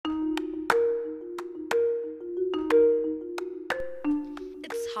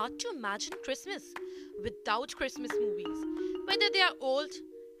hard to imagine Christmas without Christmas movies, whether they are old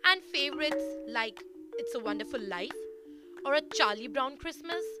and favorites like It's a Wonderful Life or a Charlie Brown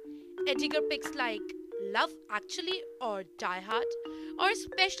Christmas, Edgar picks like Love Actually or Die Hard, or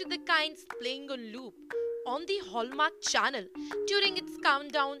especially the kinds playing on loop on the Hallmark channel during its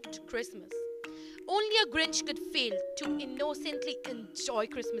countdown to Christmas. Only a Grinch could fail to innocently enjoy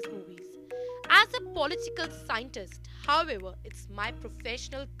Christmas movies. As a political scientist, however, it's my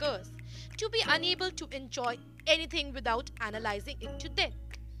professional curse to be unable to enjoy anything without analyzing it to death.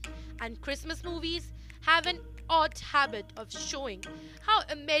 And Christmas movies have an odd habit of showing how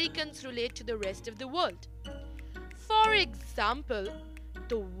Americans relate to the rest of the world. For example,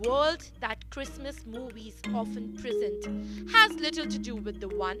 the world that Christmas movies often present has little to do with the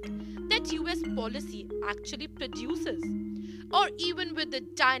one that US policy actually produces, or even with the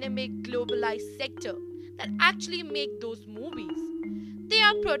dynamic globalized sector that actually make those movies. They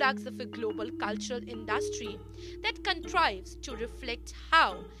are products of a global cultural industry that contrives to reflect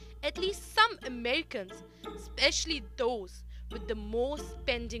how at least some Americans, especially those with the most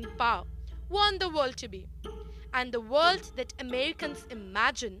spending power, want the world to be. And the world that Americans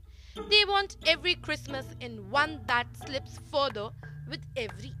imagine, they want every Christmas in one that slips further with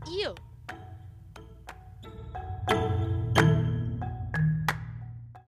every year.